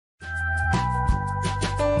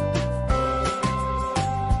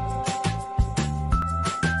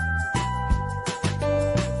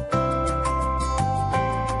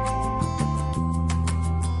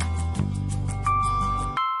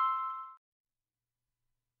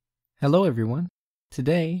Hello everyone.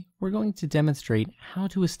 Today we're going to demonstrate how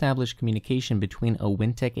to establish communication between a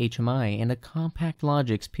Weintek HMI and a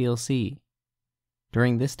CompactLogix PLC.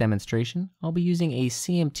 During this demonstration, I'll be using a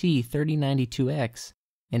CMT 3092X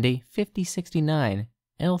and a 5069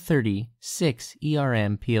 L30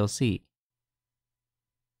 6ERM PLC.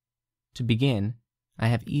 To begin, I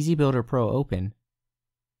have EasyBuilder Pro open,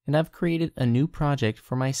 and I've created a new project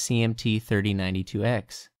for my CMT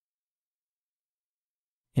 3092X.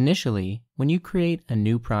 Initially, when you create a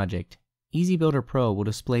new project, EasyBuilder Pro will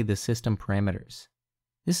display the system parameters.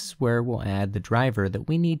 This is where we'll add the driver that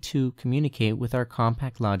we need to communicate with our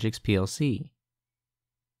CompactLogix PLC.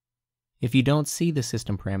 If you don't see the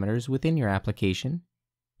system parameters within your application,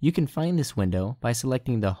 you can find this window by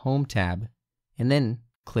selecting the Home tab and then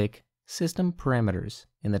click System Parameters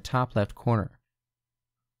in the top left corner.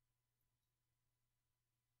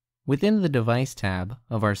 Within the Device tab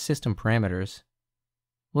of our System Parameters,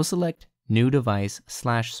 we'll select New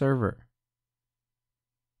Device/Server.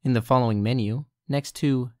 In the following menu, next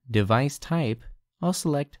to Device Type, I'll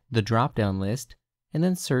select the drop-down list and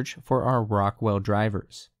then search for our Rockwell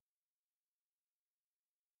drivers.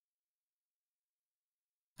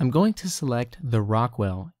 I'm going to select the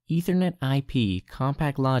Rockwell Etherent IP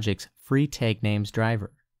CompactLogix Free Tag Names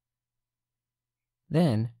driver.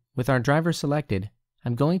 Then, with our driver selected,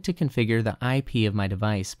 I'm going to configure the IP of my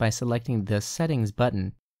device by selecting the Settings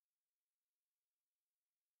button.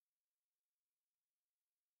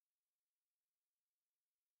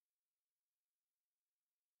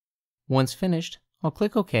 Once finished, I'll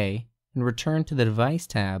click OK and return to the Device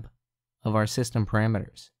tab of our System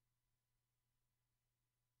Parameters.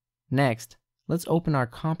 Next, let's open our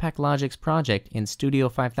CompactLogix project in Studio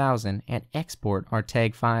 5000 and export our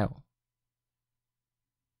tag file.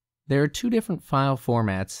 There are two different file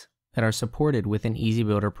formats that are supported within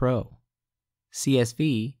EasyBuilder Pro: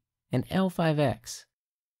 CSV and L5X.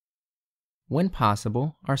 When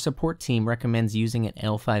possible, our support team recommends using an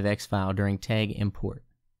L5X file during tag import.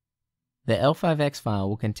 The L5X file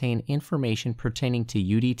will contain information pertaining to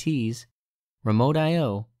UDTs, remote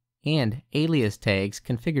I/O, and Alias tags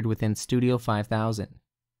configured within Studio 5000.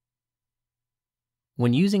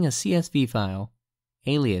 When using a CSV file,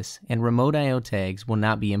 Alias and remote I/O tags will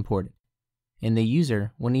not be imported, and the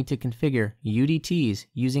user will need to configure UDTs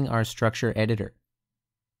using our structure editor.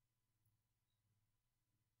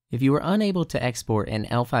 If you are unable to export an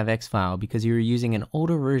L5X file because you are using an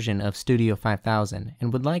older version of Studio 5000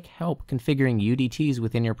 and would like help configuring UDTs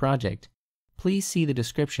within your project, please see the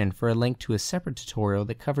description for a link to a separate tutorial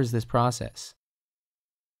that covers this process.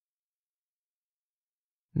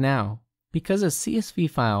 Now, because a CSV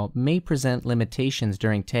file may present limitations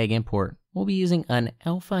during tag import, we'll be using an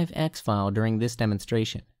L5X file during this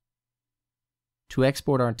demonstration. To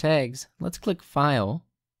export our tags, let's click File,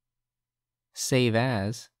 Save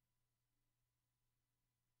As,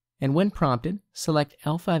 and when prompted, select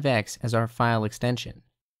L5X as our file extension.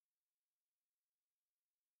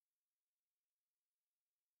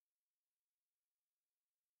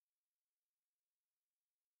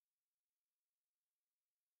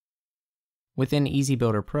 Within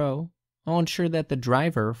EasyBuilder Pro, I'll ensure that the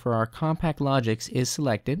driver for our CompactLogix is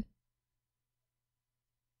selected.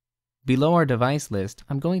 Below our device list,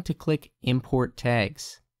 I'm going to click Import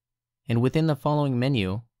Tags, and within the following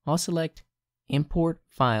menu, I'll select Import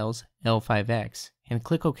Files L5X and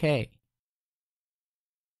click OK.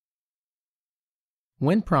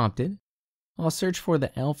 When prompted, I'll search for the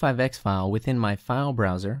L5X file within my file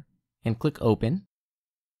browser and click Open,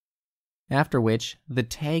 after which the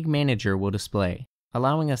Tag Manager will display,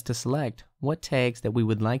 allowing us to select what tags that we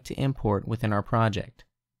would like to import within our project.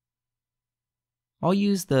 I'll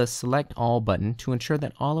use the Select All button to ensure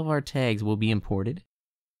that all of our tags will be imported,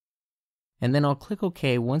 and then I'll click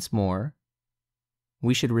OK once more.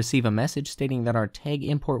 We should receive a message stating that our tag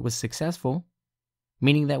import was successful,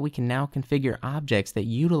 meaning that we can now configure objects that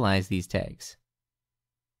utilize these tags.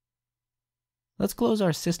 Let's close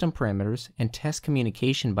our system parameters and test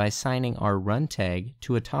communication by assigning our run tag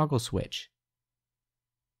to a toggle switch.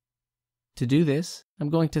 To do this, I'm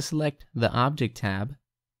going to select the Object tab,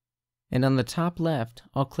 and on the top left,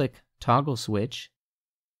 I'll click Toggle Switch.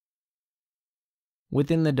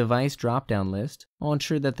 Within the Device drop-down list, I'll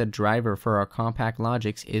ensure that the driver for our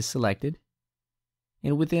CompactLogix is selected,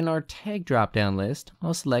 and within our Tag drop-down list,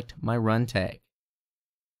 I'll select my Run tag.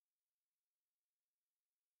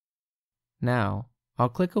 Now, I'll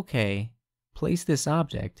click OK, place this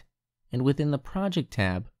object, and within the Project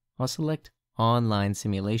tab, I'll select Online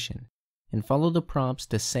Simulation, and follow the prompts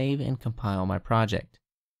to save and compile my project.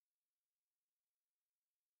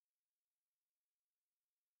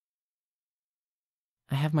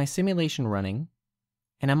 I have my simulation running,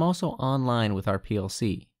 and I'm also online with our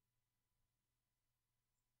PLC.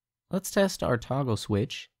 Let's test our toggle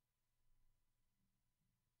switch,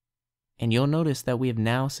 and you'll notice that we have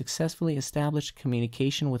now successfully established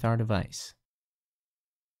communication with our device.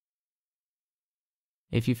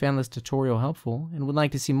 If you found this tutorial helpful and would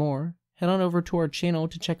like to see more, head on over to our channel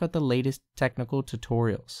to check out the latest technical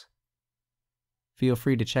tutorials. Feel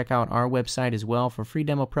free to check out our website as well for free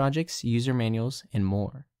demo projects, user manuals, and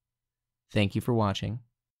more. Thank you for watching.